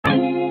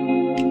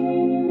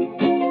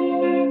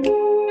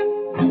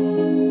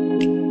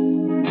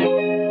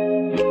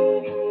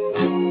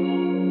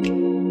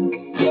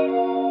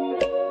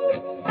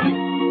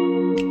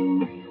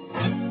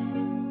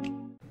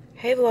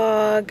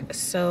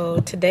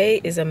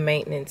today is a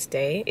maintenance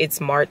day.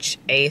 It's March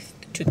 8th,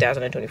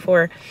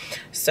 2024.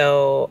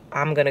 So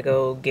I'm gonna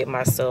go get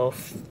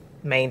myself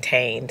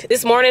maintained.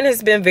 This morning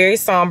has been very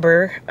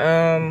somber.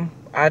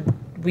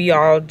 We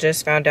all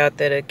just found out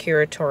that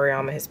Akira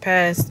Toriyama has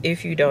passed.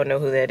 If you don't know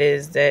who that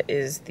is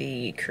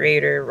the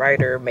creator,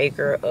 writer,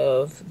 maker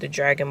of the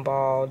Dragon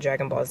Ball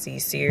Z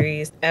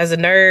series. As a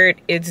nerd,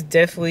 it's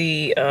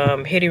definitely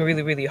hitting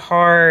really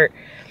hard,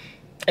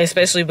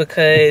 especially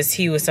because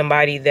he was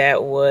somebody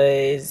that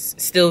was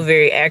still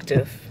very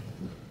active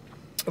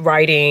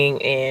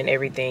writing and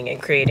everything and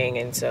creating,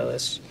 and so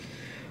it's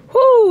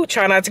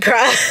try not to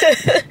cry.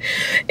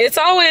 It's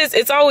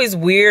always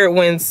weird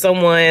when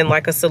someone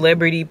like a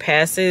celebrity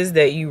passes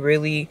that you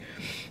really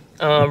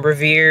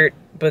revered,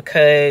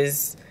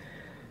 because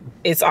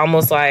it's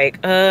almost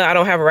like I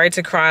don't have a right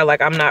to cry,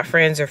 like I'm not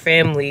friends or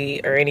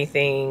family or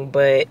anything,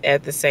 but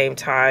at the same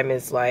time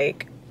it's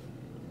like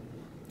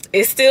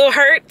it still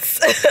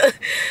hurts.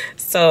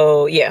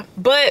 So yeah,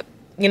 but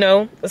you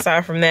know,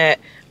 aside from that,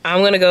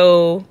 I'm gonna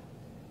go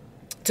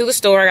to the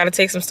store. I gotta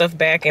take some stuff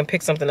back and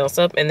pick something else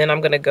up, and then I'm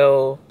gonna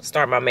go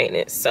start my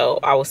maintenance. So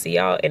I will see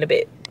y'all in a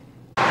bit.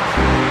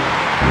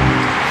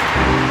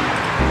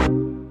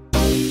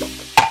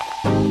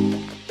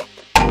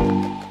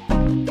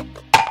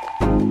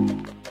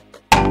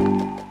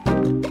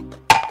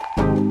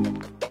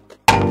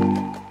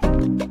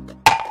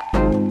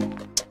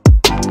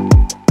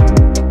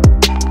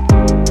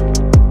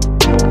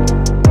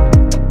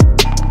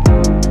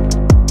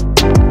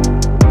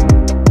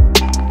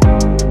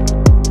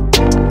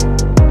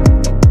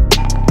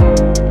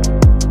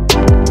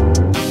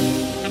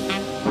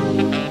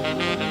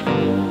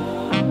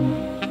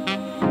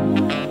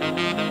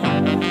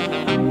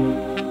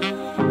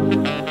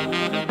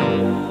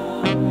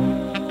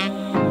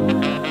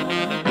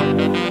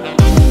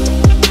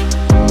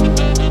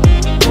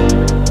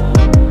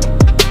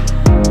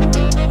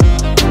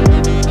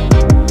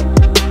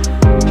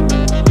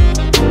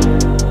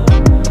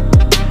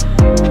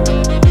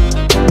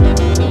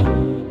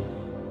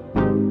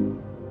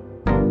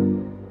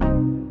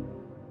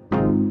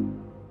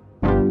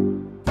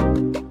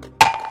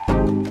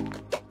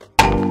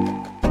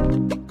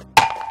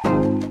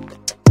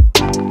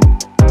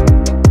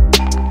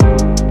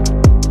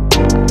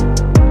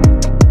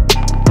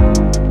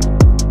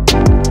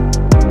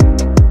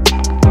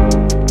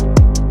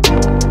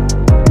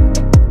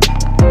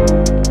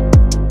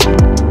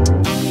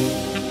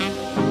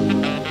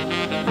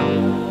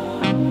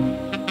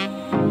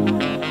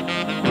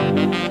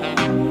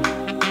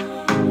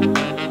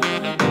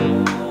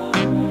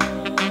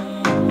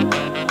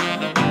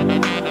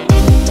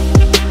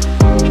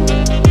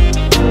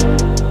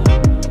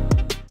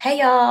 Hey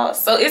y'all,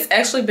 so it's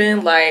actually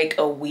been like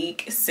a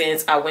week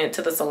since I went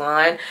to the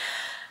salon.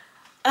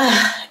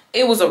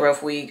 It was a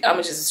rough week. I'm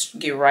gonna just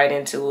get right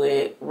into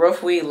it.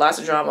 Rough week, lots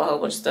of drama, a whole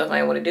bunch of stuff I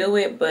didn't want to deal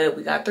with, but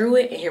we got through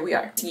it and here we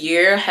are. This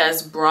year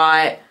has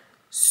brought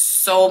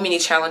so many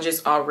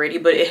challenges already,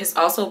 but it has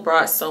also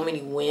brought so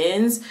many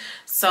wins.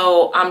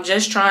 So I'm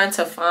just trying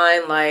to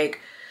find, like,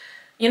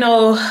 you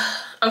know,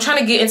 I'm trying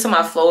to get into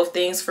my flow of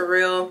things for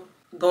real.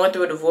 Going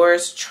through a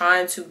divorce,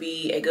 trying to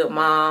be a good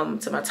mom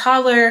to my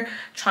toddler,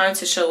 trying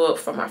to show up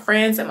for my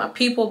friends and my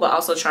people, but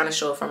also trying to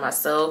show up for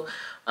myself.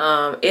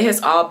 It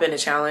has all been a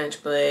challenge,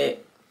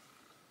 but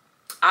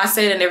I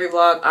say it in every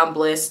vlog, I'm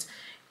blessed.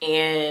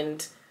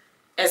 And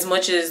as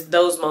much as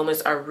those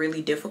moments are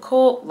really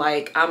difficult,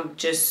 like, I'm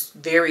just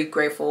very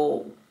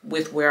grateful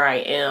with where I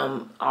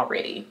am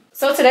already.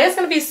 So today is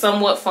going to be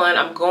somewhat fun.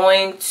 I'm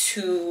going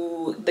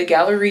to the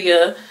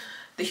Galleria,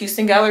 the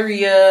Houston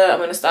Galleria. I'm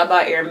gonna stop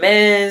by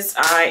Hermes.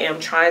 I am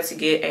trying to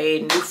get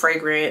a new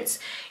fragrance,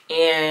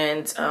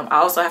 and I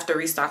also have to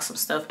restock some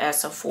stuff at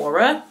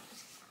Sephora.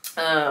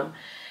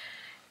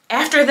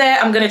 After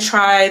that, I'm gonna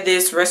try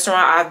this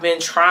restaurant I've been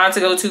trying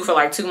to go to for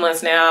like 2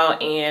 months now,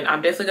 and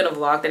I'm definitely gonna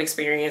vlog that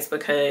experience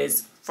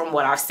because from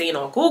what I've seen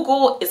on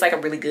Google, it's like a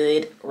really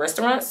good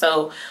restaurant.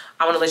 So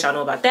I want to let y'all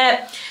know about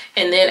that.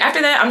 And then after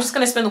that, I'm just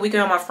going to spend the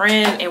weekend with my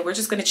friend and we're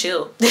just going to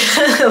chill.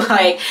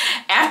 Like,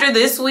 after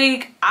this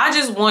week, I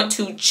just want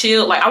to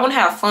chill. Like, I want to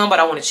have fun, but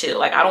I want to chill.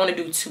 Like, I don't want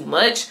to do too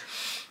much,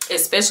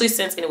 especially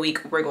since in a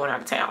week we're going out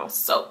of town.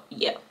 So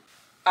yeah.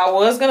 I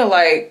was going to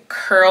like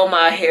curl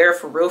my hair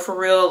for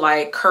real,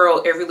 like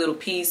curl every little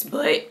piece,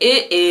 but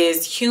it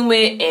is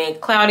humid and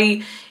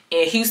cloudy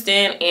in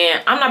Houston,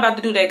 and I'm not about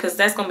to do that because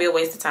that's gonna be a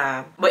waste of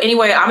time. But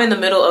anyway, I'm in the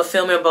middle of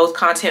filming both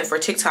content for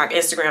TikTok,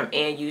 Instagram,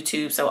 and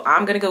YouTube, so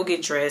I'm gonna go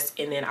get dressed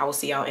and then I will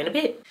see y'all in a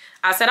bit.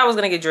 I said I was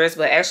gonna get dressed,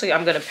 but actually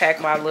I'm gonna pack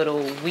my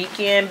little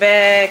weekend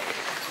bag.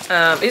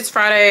 It's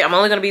Friday. I'm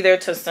only gonna be there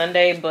till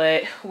Sunday,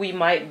 but we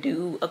might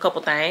do a couple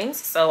things,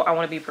 so I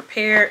want to be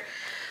prepared.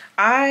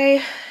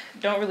 I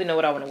don't really know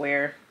what I want to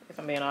wear, if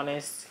I'm being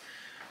honest.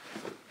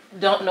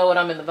 Don't know what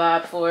I'm in the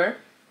vibe for.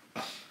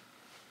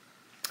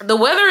 The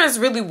weather is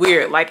really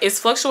weird. Like, it's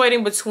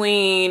fluctuating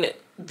between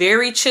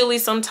very chilly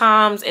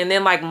sometimes and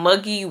then like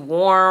muggy,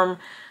 warm,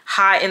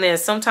 hot, and then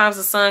sometimes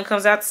the sun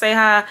comes out to say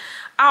hi.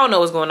 I don't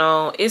know what's going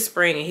on. It's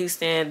spring in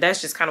Houston. That's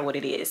just kind of what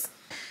it is.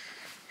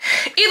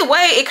 either way,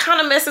 it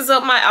kind of messes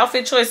up my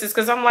outfit choices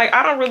because I'm like,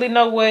 I don't really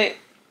know what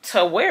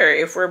to wear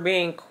if we're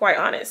being quite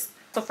honest.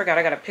 Also forgot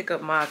I gotta pick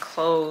up my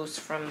clothes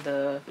from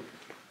the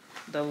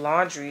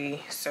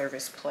laundry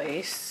service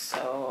place,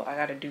 so I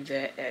gotta do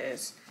that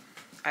as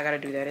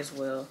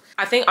well.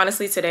 I think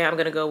honestly today I'm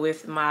gonna go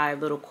with my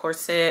little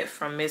corset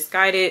from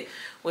Missguided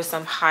with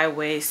some high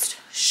waist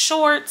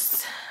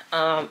shorts.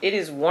 It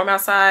is warm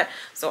outside,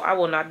 so I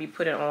will not be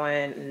putting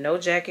on no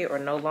jacket or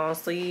no long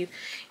sleeve,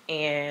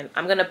 and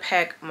I'm gonna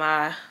pack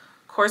my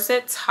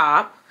corset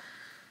top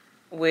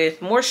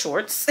with more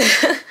shorts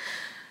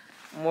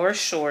more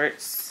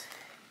shorts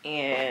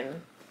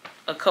and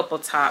a couple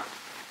top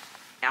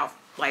out,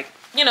 like,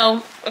 you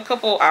know, a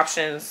couple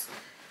options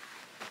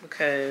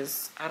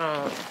because I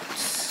don't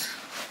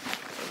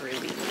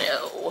really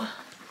know.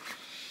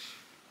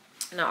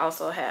 And I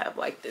also have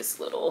like this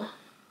little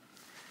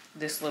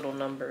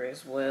number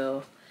as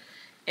well.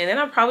 And then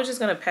I'm probably just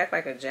gonna pack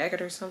like a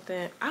jacket or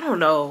something. I don't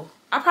know.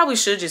 I probably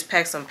should just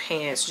pack some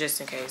pants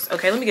just in case.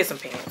 Okay, let me get some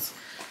pants.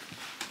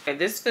 Okay,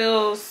 this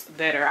feels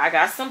better. I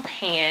got some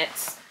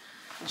pants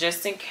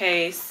just in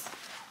case.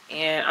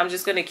 And I'm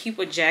just gonna keep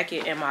a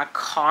jacket in my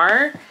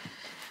car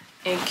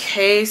in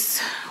case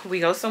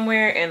we go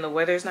somewhere and the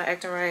weather's not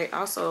acting right.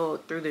 Also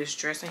threw this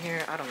dress in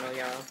here. I don't know,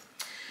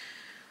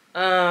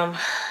 y'all.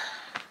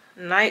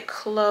 Night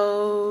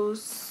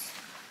clothes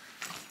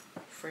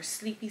for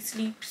sleepy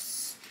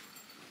sleeps.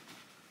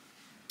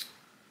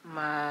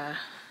 My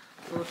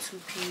little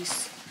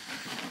two-piece.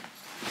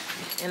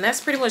 And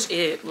that's pretty much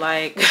it.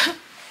 Like,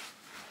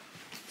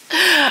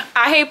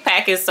 I hate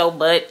packing so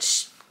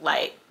much.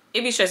 Like,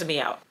 it be stressing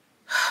me out.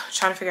 I'm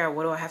trying to figure out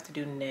what do I have to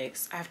do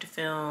next. I have to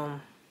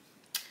film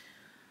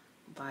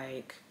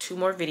like 2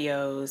 more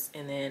videos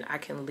and then I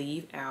can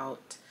leave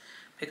out,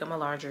 pick up my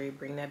laundry,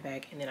 bring that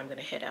back, and then I'm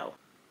gonna head out.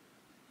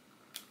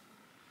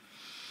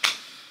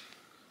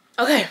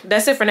 Okay,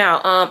 that's it for now.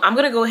 I'm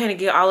gonna go ahead and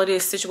get all of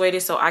this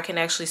situated so I can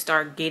actually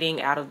start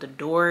getting out of the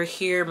door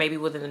here, maybe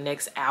within the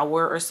next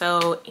hour or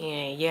so.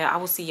 And yeah, I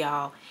will see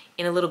y'all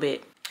in a little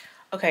bit.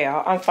 Okay,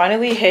 y'all, I'm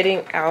finally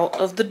heading out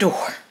of the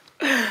door.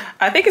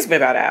 I think it's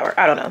been about an hour.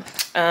 I don't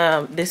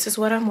know. This is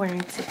what I'm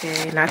wearing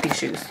today. Not these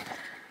shoes.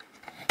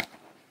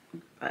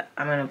 But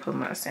I'm gonna put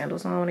my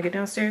sandals on when I get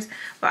downstairs.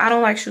 But I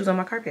don't like shoes on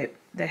my carpet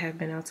that have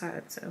been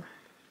outside. So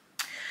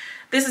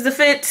this is the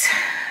fit.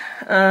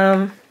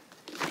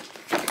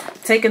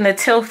 Taking the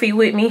Telfie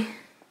with me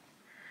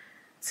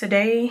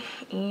today.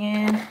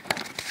 And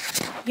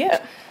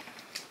yeah,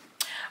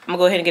 I'm gonna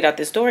go ahead and get out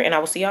this door and I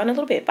will see y'all in a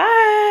little bit.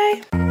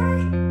 Bye.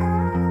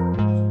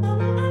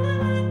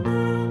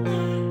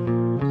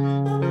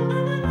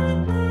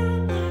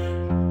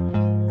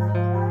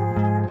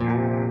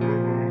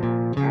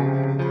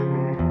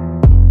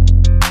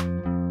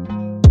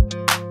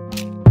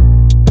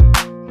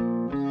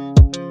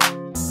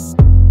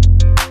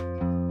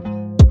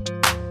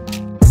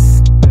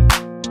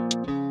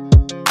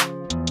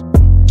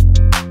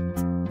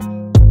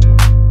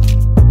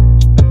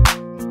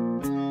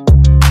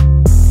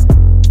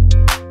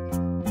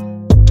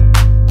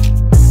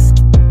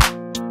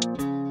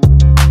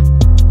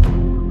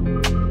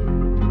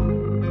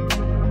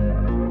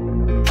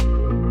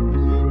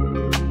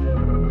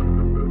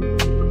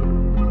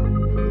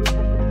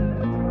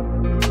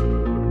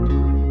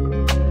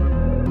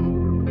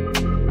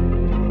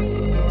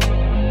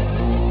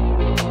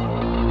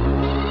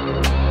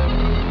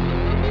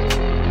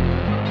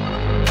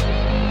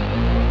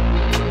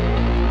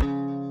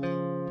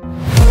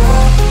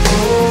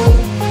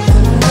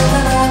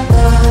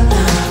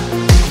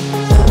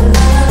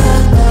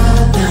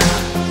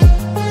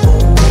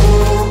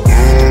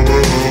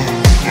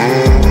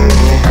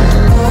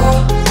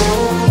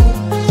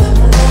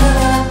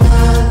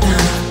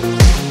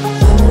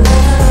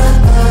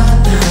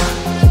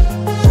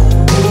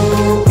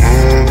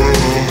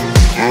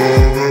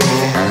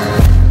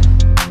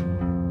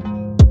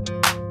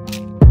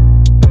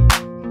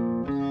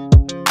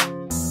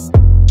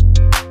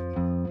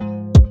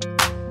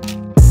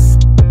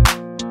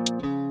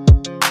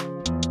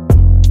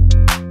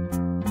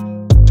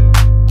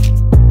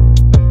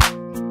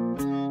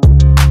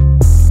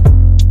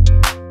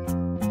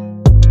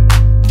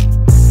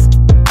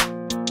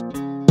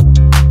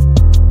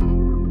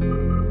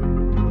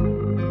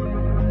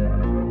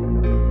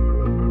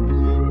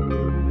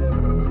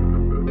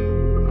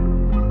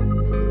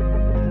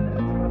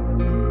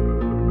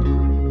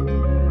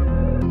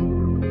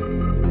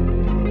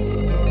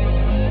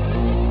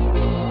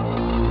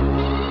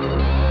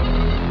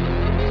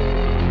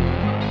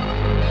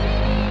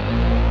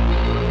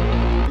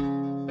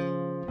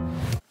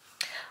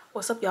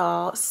 What's up,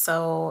 y'all?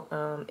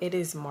 So it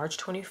is March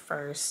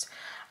 21st.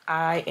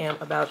 I am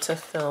about to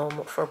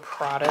film for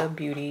Prada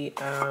Beauty.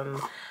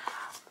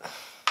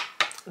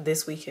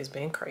 This week has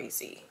been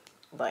crazy.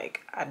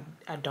 Like,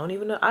 I don't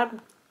even know.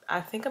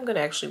 I think I'm gonna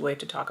actually wait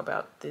to talk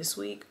about this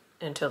week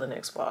until the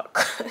next vlog.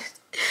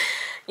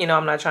 You know,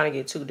 I'm not trying to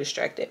get too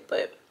distracted,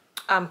 but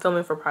I'm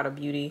filming for Prada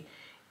Beauty,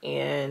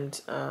 and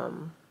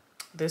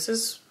this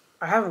is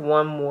I have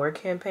one more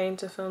campaign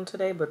to film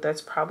today, but that's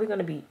probably going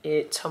to be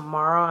it.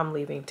 Tomorrow I'm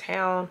leaving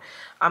town.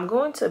 I'm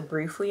going to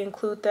briefly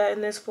include that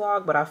in this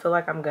vlog, but I feel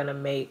like I'm going to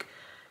make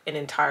an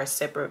entire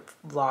separate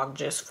vlog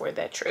just for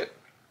that trip.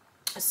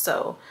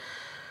 So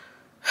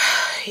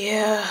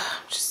yeah,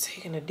 I'm just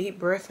taking a deep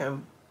breath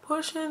and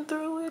pushing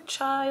through it,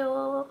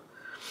 child.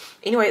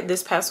 Anyway,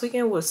 this past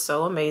weekend was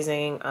so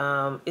amazing.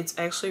 It's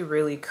actually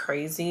really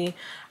crazy.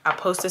 I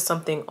posted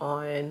something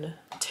on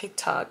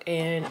TikTok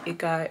and it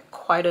got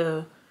quite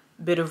a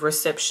bit of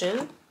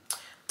reception,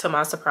 to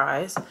my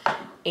surprise.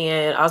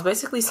 And I was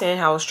basically saying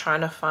how I was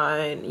trying to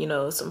find, you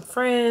know, some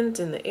friends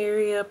in the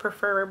area,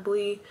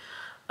 preferably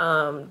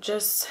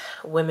just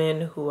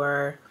women who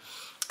are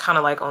kind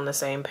of like on the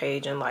same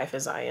page in life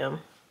as I am.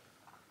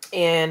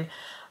 And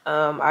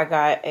I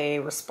got a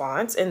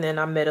response, and then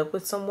I met up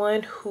with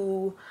someone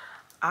who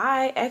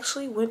I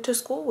actually went to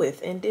school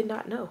with and did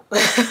not know.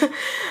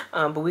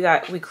 But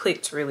we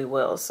clicked really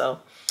well. So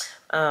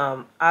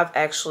I've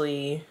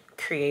actually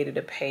created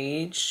a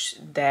page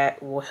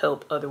that will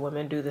help other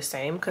women do the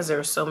same, because there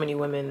were so many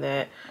women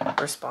that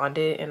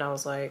responded, and I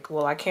was like,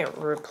 well, I can't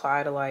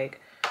reply to like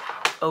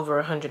over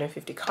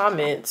 150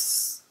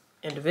 comments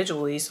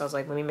individually, so I was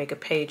like, let me make a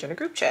page in a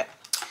group chat.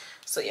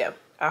 So yeah,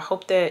 I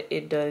hope that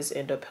it does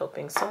end up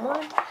helping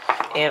someone,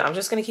 and I'm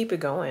just gonna keep it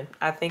going.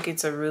 I think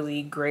it's a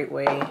really great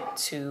way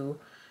to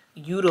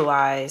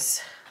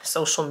utilize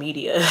social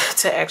media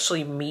to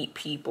actually meet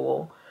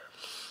people,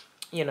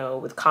 you know,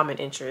 with common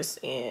interests,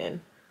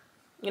 and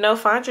you know,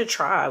 find your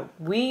tribe.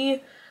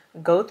 We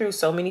go through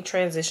so many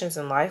transitions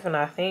in life, and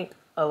I think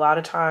a lot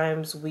of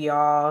times we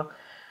all,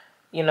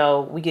 you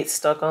know, we get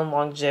stuck on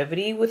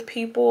longevity with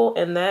people,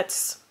 and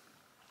that's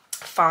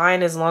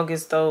fine as long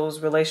as those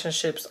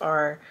relationships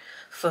are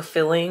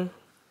fulfilling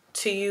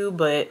to you.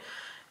 But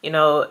you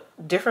know,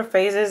 different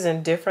phases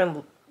and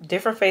different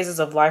phases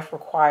of life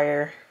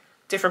require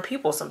different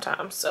people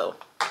sometimes. So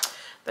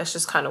that's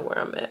just kind of where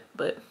I'm at.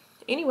 But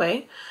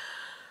anyway,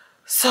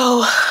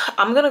 so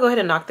I'm gonna go ahead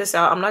and knock this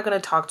out. I'm not gonna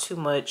talk too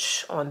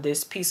much on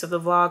this piece of the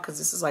vlog because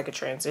this is like a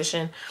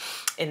transition,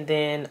 and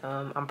then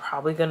I'm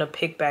probably gonna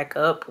pick back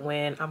up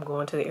when I'm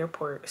going to the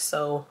airport.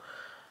 So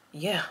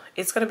yeah,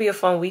 it's gonna be a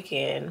fun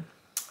weekend.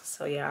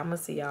 So yeah, I'm gonna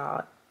see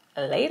y'all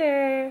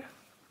later.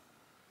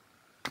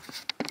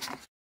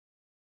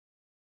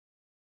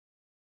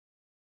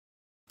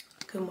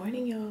 Good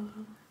morning, y'all.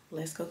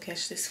 Let's go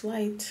catch this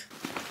flight.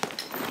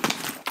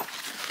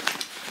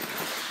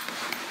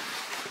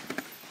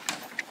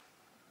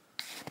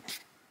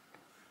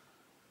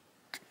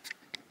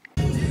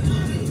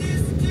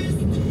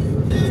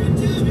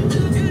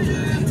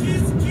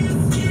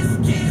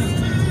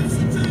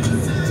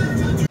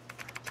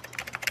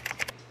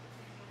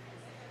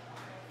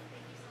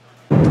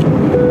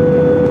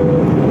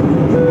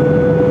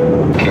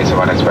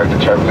 Unexpected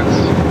turbulence.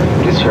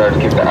 Discharge,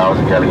 keep the aisles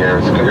and galley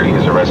areas clear.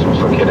 Use the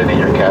restrooms located in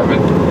your cabin.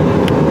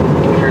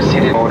 If you're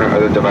seated, owner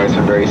of the device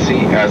under a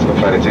seat, ask the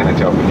flight attendant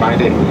to help you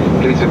find it.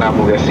 Please do not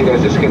move your seat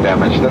as this can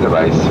damage the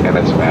device and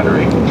its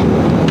battery.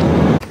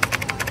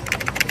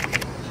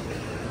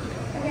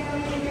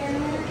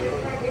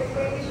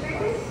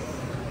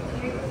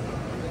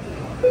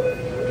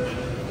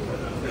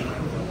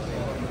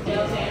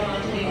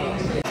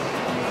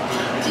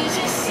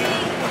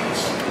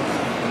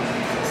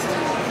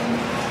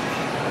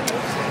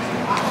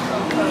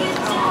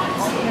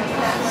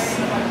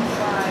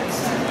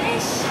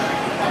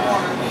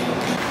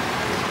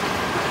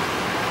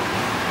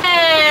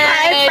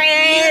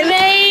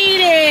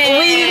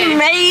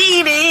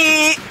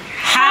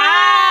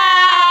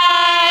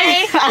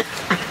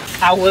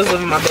 I was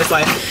living my best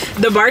life.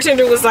 The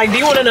bartender was like, do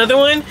you want another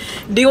one?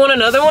 Do you want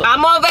another one?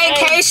 I'm on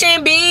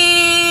vacation,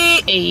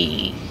 B.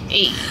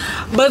 Hey.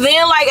 But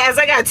then, like, as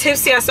I got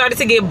tipsy, I started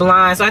to get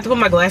blind, so I had to put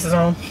my glasses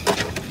on.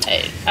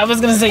 Hey, I was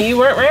gonna say you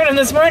weren't wearing them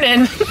this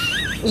morning.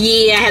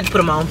 Yeah, I had to put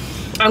them on.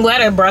 I'm glad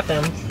I brought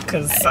them,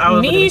 because I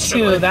was Me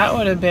too. That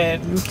would have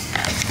been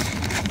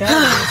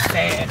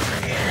sad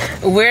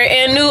for you. We're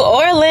in New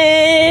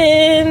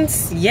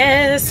Orleans.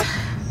 Yes.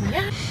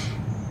 Yeah.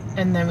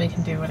 And then we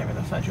can do whatever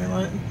the fudge we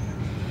want.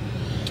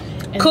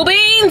 Cool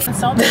beans.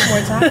 So many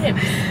more times.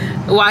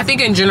 Well, I think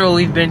in general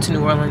we've been to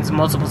New Orleans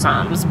multiple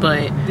times,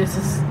 but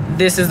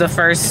this is the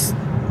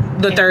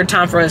third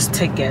time for us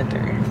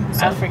together.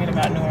 So I forget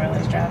about New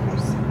Orleans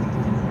drivers.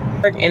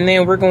 And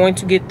then we're going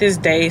to get this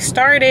day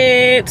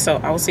started. So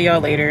I will see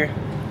y'all later.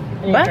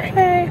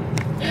 Bye.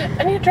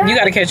 I need a drink. You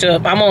gotta catch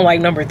up. I'm on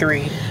like number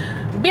 3.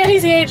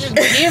 BNTCH,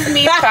 give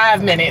me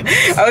 5 minutes.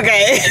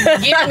 Okay.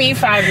 Give me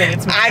 5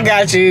 minutes. Man. I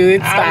got you.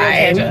 It's fine.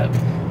 I will catch up.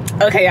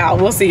 Okay, y'all.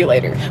 We'll see you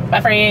later.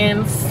 Bye,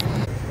 friends.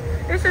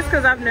 It's just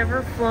because I've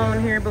never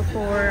flown here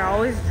before. I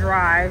always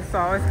drive, so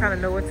I always kind of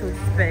know what to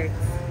expect.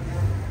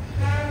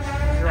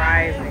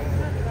 Driving.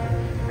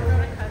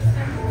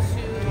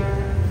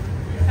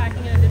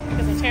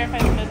 Because I'm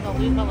terrified I'm going to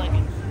lose my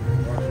luggage.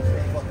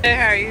 Hey,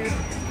 how are you?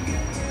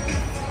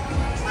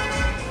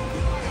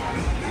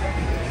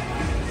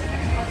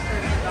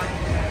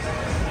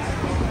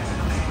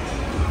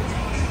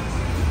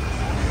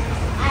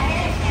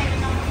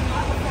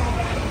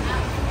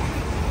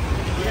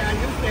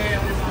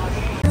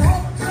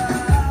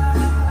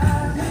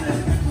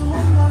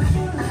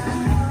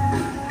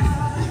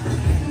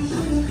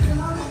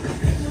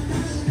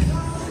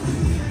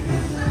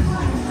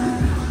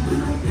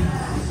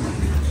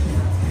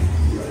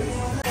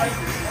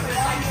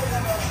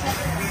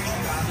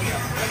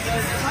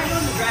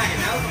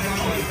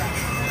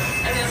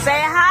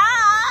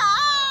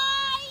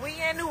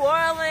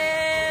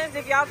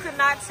 y'all could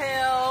not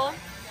tell,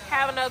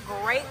 having a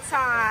great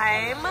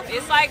time.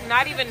 It's like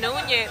not even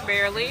noon yet,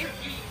 barely.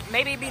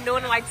 Maybe be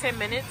noon in like 10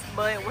 minutes,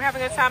 but we're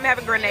having a good time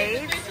having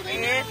grenades.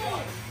 And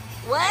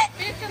what?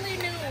 Officially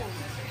noon.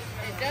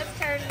 It just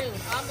turned noon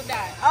on the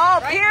dot. Oh,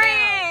 right period.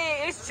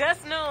 now. It's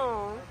just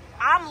noon.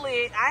 I'm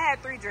lit. I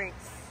had 3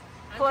 drinks.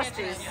 Plus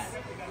this.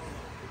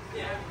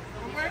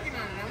 I'm working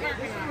on it. I'm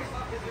working on it.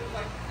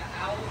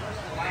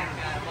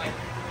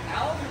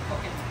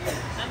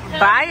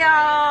 Bye,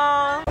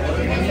 y'all.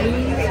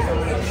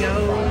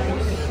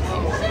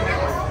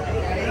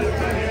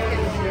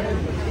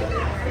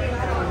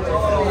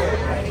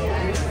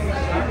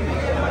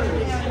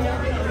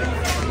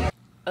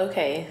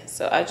 Okay,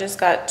 so I just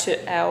got to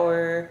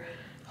our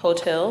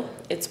hotel.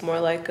 It's more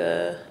like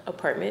a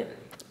apartment,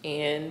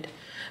 and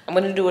I'm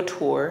gonna do a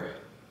tour.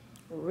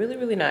 Really,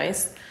 really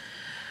nice.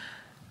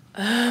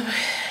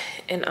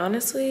 And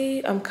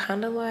honestly, I'm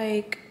kind of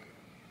like,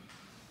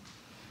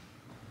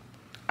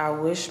 I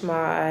wish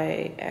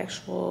my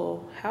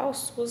actual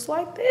house was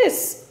like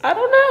this. I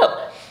don't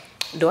know.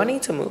 Do I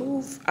need to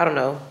move? I don't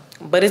know,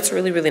 but it's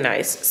really, really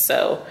nice.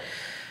 So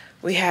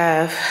we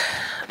have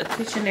a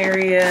kitchen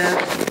area.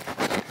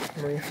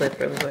 Let me flip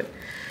really quick.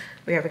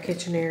 We have a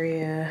kitchen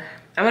area.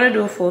 I'm gonna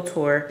do a full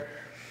tour,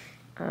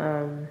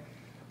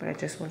 but I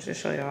just wanted to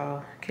show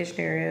y'all kitchen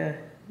area,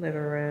 living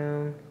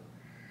room,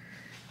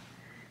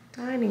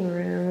 dining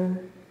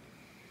room.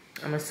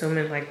 I'm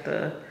assuming like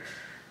the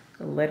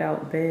let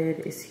out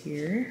bed is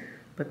here,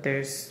 but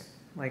there's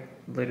like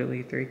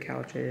literally 3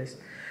 couches.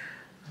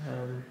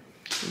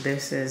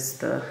 This is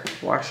the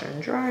washer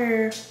and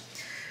dryer.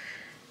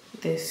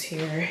 This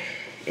here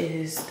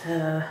is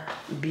the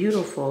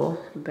beautiful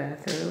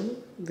bathroom,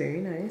 very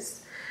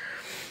nice.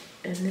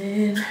 And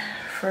then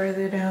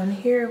further down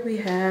here we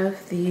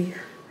have the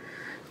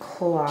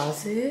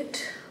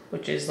closet,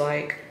 which is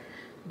like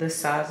the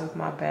size of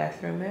my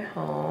bathroom at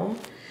home,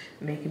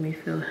 making me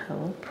feel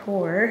hella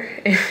poor.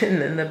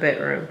 And then the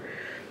bedroom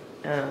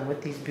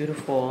with these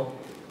beautiful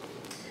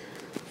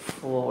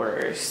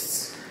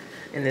floors.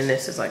 And then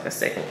this is like a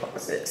second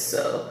closet,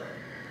 so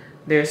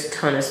there's a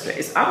ton of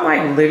space. I'm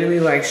like literally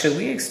like, should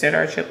we extend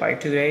our trip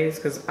like 2 days?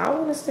 Because I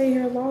want to stay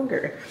here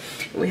longer.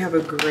 We have a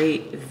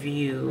great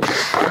view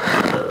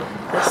of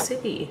the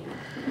city.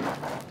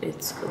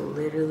 It's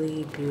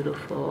literally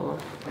beautiful.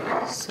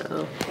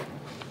 So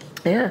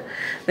yeah,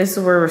 this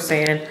is where we're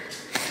staying.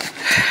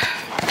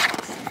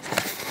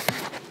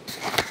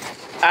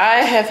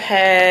 I have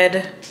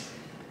had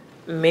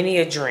many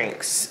a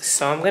drinks,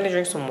 so I'm gonna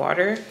drink some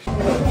water.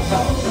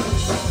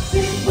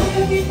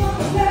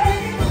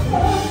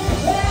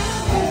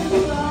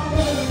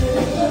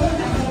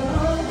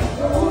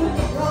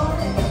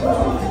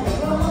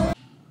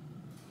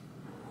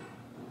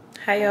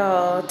 Hi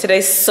y'all.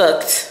 Today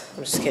sucked.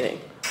 I'm just kidding.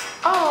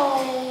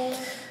 Oh.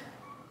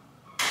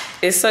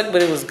 It sucked,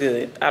 but it was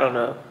good. I don't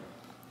know.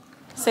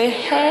 Say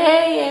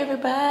hey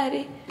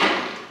everybody.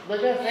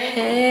 Look up.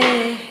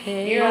 Hey,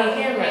 hey. You're on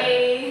camera.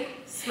 Hey.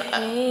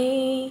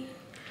 Hey.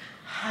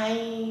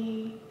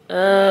 Hi.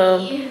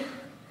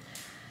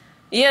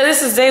 Yeah,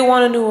 this is day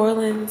 1 of New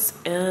Orleans.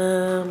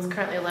 It's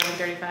currently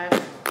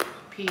 11:35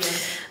 p.m.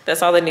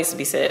 That's all that needs to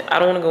be said. I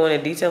don't want to go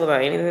into detail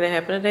about anything that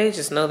happened today.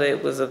 Just know that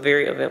it was a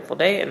very eventful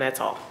day, and that's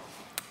all.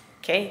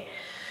 Okay?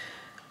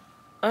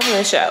 I'm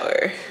gonna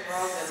shower.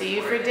 See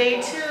you for day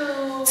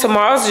 2.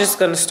 Tomorrow's just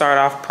gonna start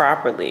off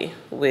properly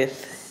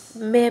with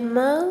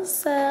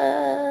mimosas.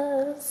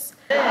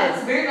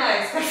 It's very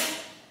nice.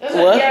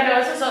 What? Yeah, no,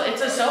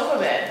 it's a sofa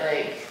bed.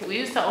 Like, we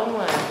used to own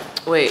one.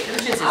 Wait.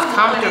 This shit is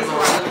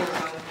comfortable.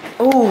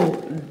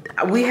 Oh,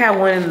 we had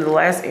one in the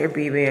last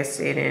Airbnb I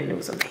stayed in. It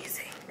was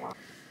amazing.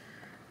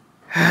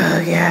 Oh,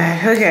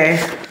 yeah. Okay.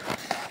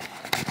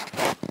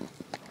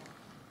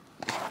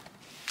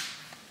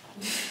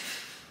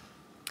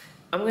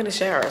 I'm gonna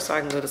shower so I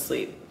can go to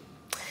sleep.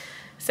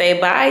 Say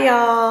bye,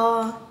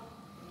 y'all.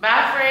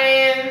 Bye,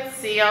 friends.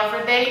 See y'all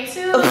for day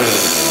 2.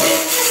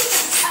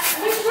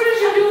 What are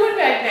you doing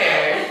back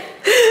there?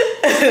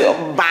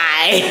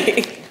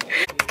 Bye.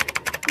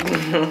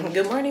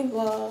 Good morning,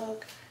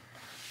 vlog.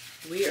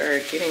 We are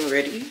getting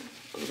ready.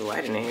 Oh, the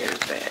lighting in here is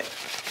bad.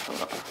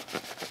 Hold on.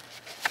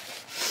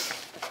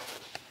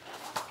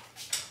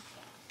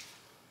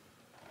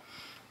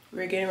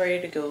 We're getting ready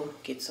to go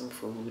get some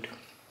food.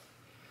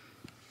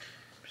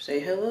 Say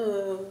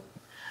hello.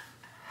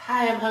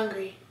 Hi, I'm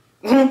hungry.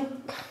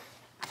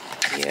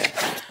 Yeah.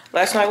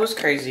 Last night was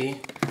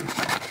crazy.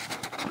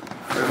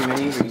 For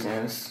many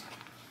reasons.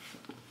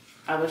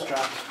 I was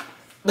dropped.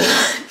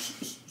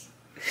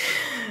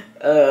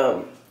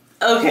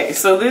 Okay,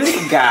 so this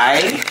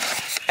guy,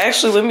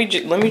 actually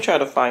let me try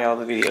to find all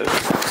the videos.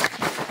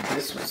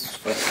 This was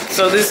funny.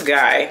 So this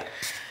guy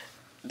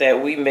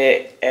that we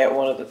met at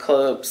one of the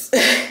clubs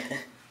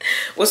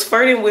was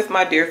flirting with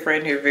my dear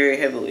friend here very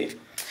heavily.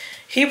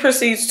 He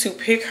proceeds to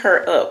pick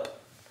her up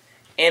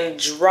and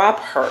drop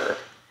her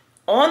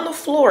on the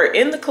floor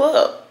in the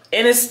club,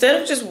 and instead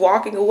of just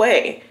walking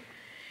away,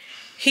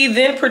 he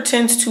then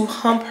pretends to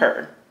hump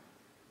her.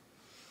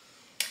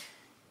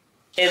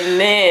 And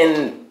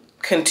then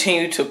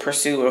continue to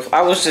pursue it.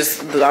 I was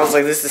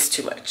like, this is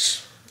too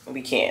much.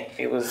 We can't.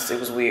 It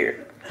was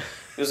weird.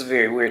 It was a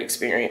very weird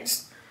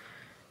experience.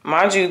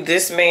 Mind you,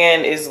 this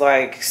man is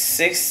like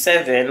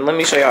 6'7". Let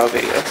me show y'all a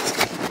video.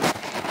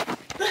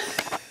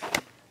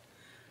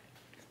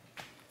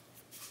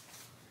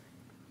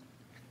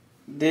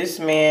 This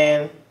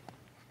man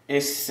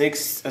is a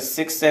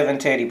 6'7"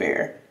 teddy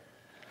bear.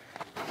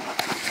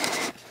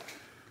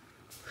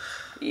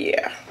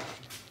 Yeah.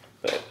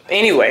 But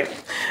anyway,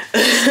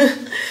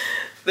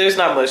 there's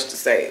not much to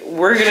say.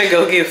 We're gonna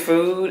go get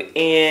food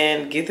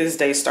and get this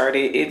day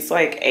started. It's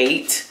like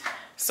 8,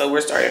 so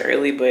we're starting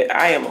early, but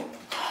I am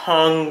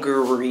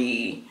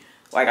hungry.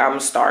 Like, I'm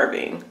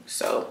starving,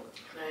 so.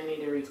 I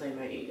need to reclaim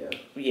my ego.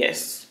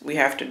 Yes, we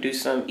have to do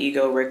some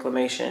ego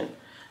reclamation,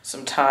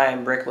 some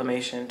time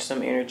reclamation,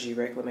 some energy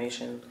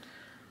reclamation.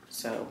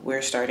 So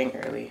we're starting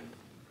early.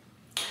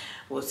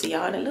 We'll see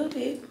y'all in a little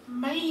bit.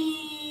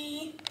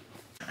 Bye.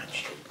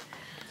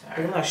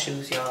 Look at my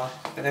shoes, y'all.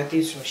 I got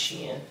these from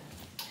Shein.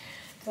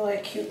 They're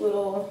like cute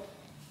little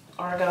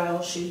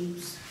Argyle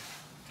shoes.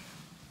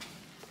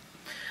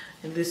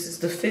 And this is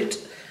the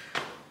fit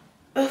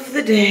of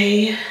the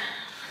day.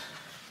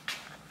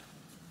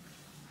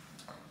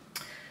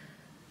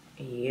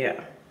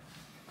 Yeah.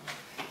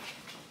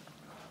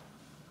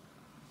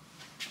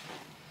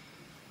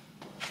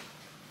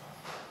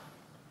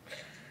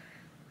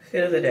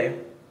 Fit of the day.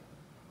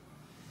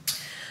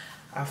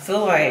 I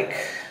feel like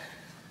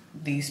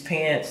these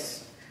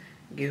pants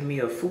give me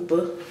a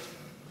fupa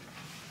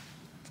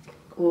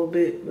a little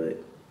bit,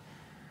 but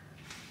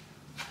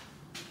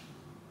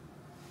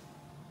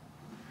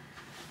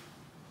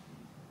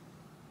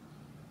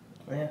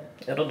yeah,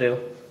 it'll do. All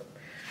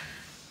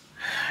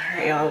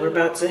right, y'all, we're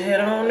about to head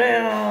on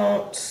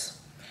out.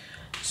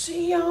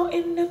 See y'all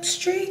in the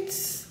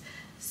streets.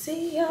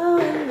 See y'all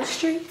in the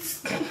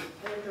streets. I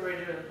think the word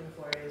you're looking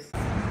for is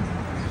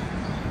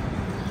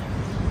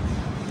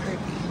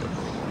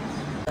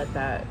let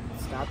that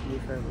stop you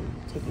from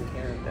taking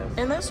care of them.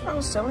 And that's what I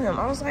was telling him.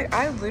 I was like,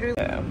 I literally,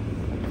 yeah.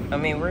 I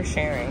mean, we're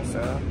sharing,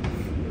 so. Do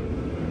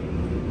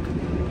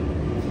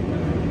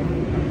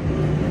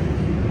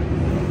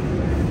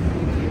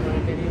you want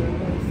a video of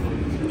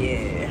this?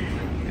 Yeah.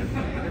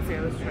 Okay, I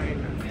was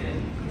trying not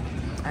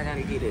to. I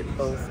gotta get it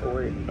both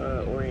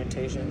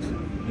orientations.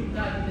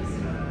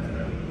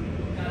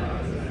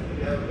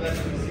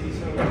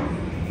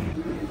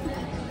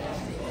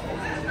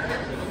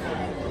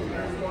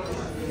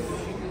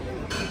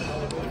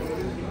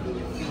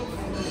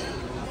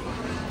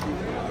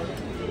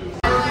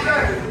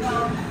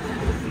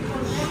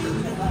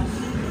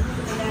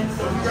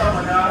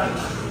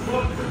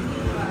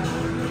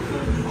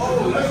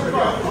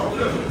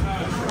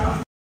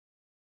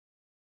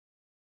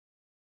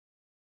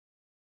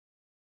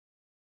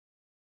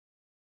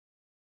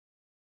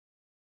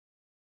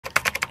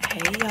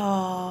 Hey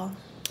y'all,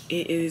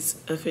 it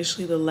is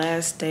officially the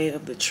last day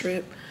of the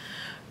trip.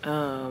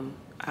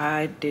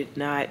 I did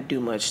not do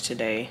much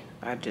today.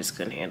 I just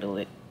couldn't handle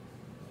it.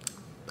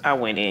 I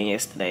went in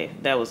yesterday.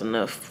 That was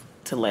enough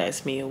to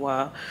last me a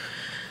while.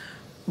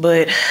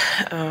 But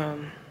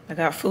I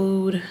got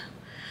food.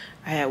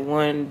 I had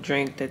one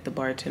drink that the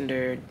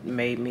bartender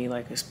made me,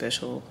 like a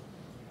special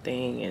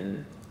thing,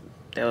 and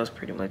that was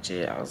pretty much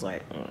it. I was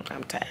like,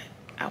 I'm tired.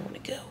 I want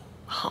to go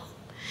home.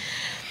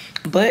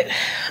 But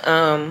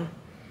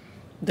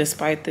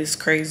despite this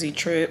crazy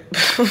trip,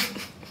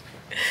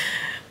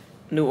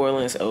 New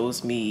Orleans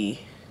owes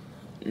me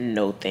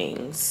no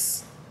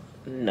things,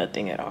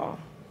 nothing at all.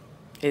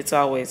 It's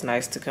always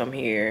nice to come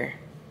here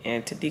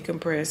and to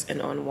decompress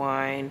and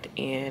unwind.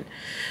 And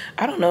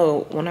I don't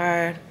know,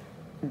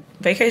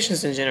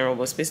 vacations in general,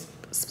 but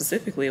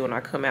specifically when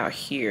I come out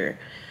here,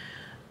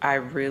 I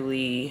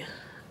really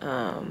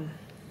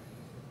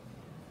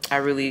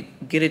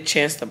get a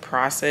chance to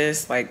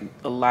process. Like,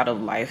 a lot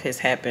of life has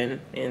happened,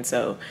 and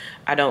so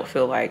I don't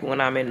feel like when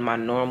I'm in my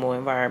normal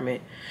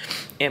environment,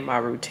 in my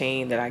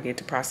routine, that I get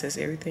to process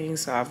everything.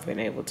 So I've been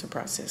able to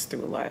process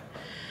through a lot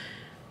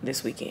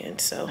this weekend,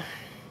 so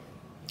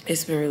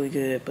it's been really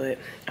good. But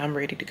I'm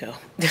ready to go.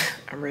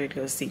 I'm ready to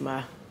go see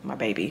my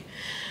baby,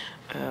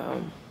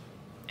 and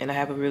I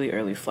have a really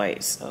early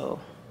flight, so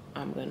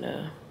I'm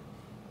gonna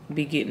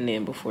be getting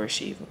in before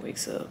she even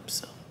wakes up,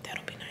 so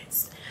that'll be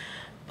nice.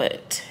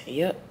 But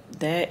yep,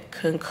 that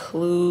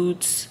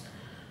concludes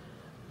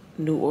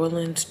New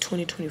Orleans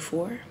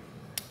 2024.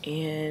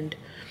 And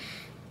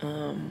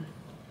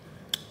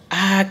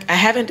I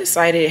haven't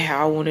decided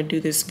how I want to do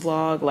this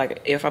vlog,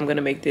 like if I'm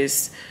gonna make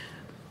this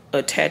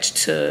attached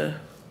to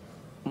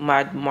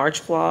my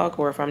March vlog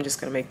or if I'm just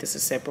gonna make this a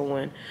separate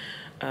one.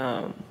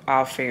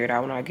 I'll figure it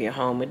out when I get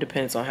home. It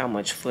depends on how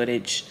much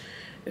footage,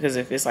 because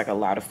if it's like a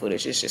lot of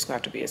footage, it's just gonna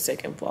have to be a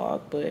second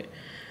vlog. But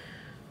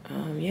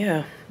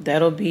yeah,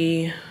 that'll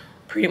be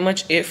pretty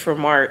much it for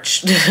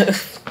March.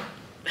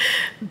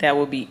 That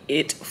will be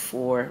it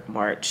for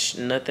March.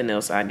 Nothing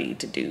else I need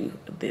to do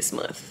this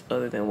month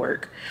other than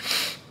work.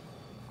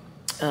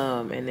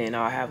 And then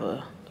I'll have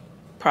a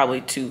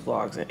probably 2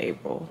 vlogs in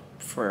April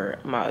for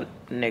my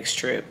next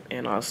trip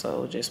and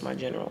also just my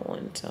general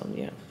one. So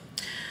yeah,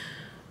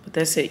 but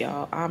that's it,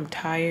 y'all. I'm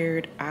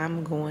tired.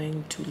 I'm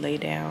going to lay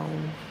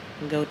down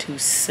and go to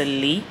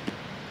sleep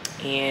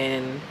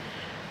and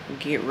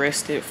get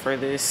rested for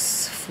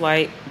this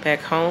flight back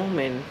home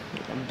and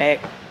back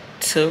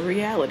to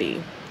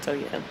reality. So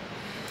yeah,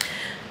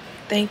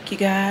 thank you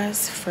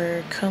guys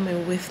for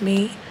coming with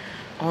me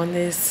on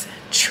this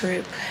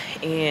trip,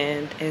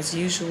 and as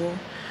usual,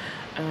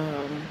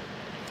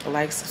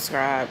 like,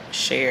 subscribe,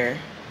 share,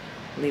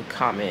 leave a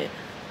comment,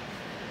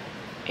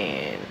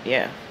 and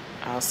yeah,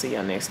 I'll see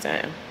y'all next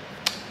time.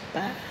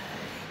 Bye.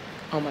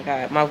 Oh my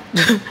god,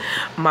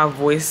 my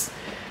voice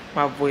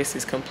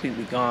is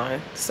completely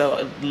gone,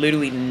 so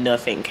literally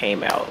nothing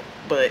came out,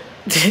 but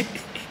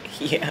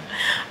yeah,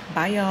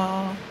 bye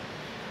y'all.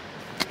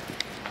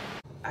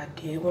 I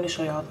did want to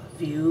show y'all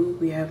the view.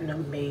 We have an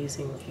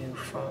amazing view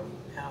from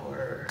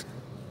our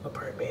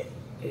apartment.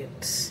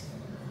 It's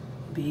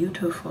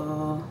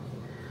beautiful.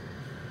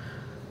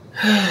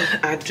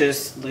 I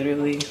just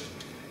literally,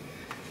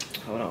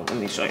 hold on, let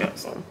me show y'all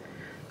something.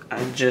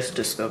 I just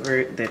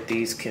discovered that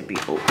these can be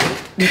opened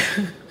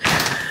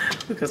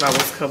because I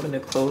was coming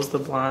to close the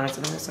blinds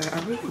and I was like, I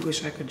really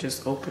wish I could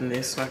just open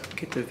this so I could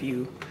get the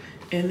view.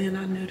 And then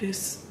I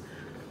noticed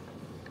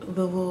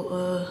the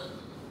little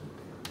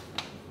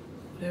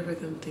whatever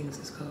them things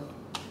is called.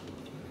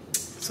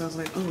 So I was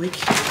like, oh, it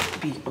can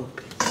be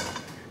open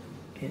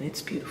and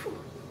it's beautiful.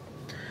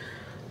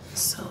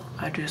 So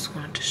I just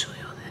wanted to show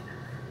y'all that.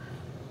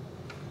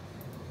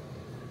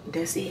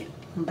 That's it.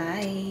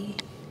 Bye.